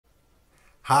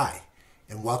Hi,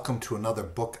 and welcome to another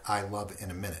book I love in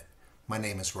a minute. My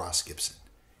name is Ross Gibson.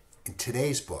 And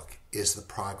today's book is The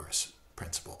Progress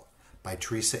Principle by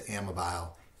Teresa, Amabile,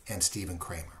 and Stephen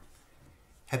Kramer.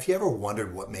 Have you ever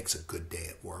wondered what makes a good day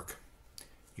at work?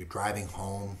 You're driving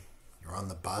home, you're on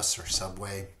the bus or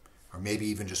subway, or maybe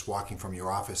even just walking from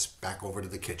your office back over to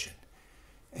the kitchen.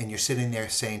 And you're sitting there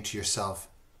saying to yourself,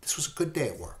 this was a good day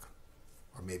at work.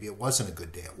 Or maybe it wasn't a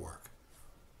good day at work.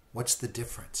 What's the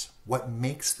difference? What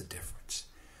makes the difference?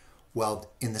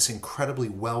 Well, in this incredibly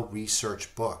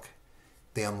well-researched book,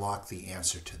 they unlock the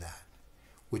answer to that,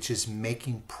 which is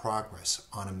making progress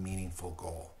on a meaningful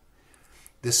goal.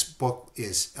 This book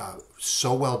is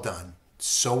so well done,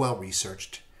 so well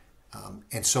researched,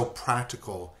 and so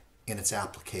practical in its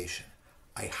application.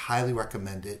 I highly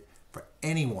recommend it for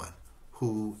anyone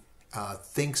who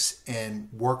thinks and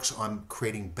works on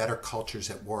creating better cultures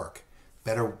at work,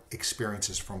 better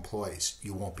experiences for employees.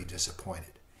 You won't be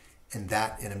disappointed. And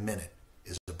that, in a minute,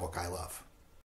 is a book I love.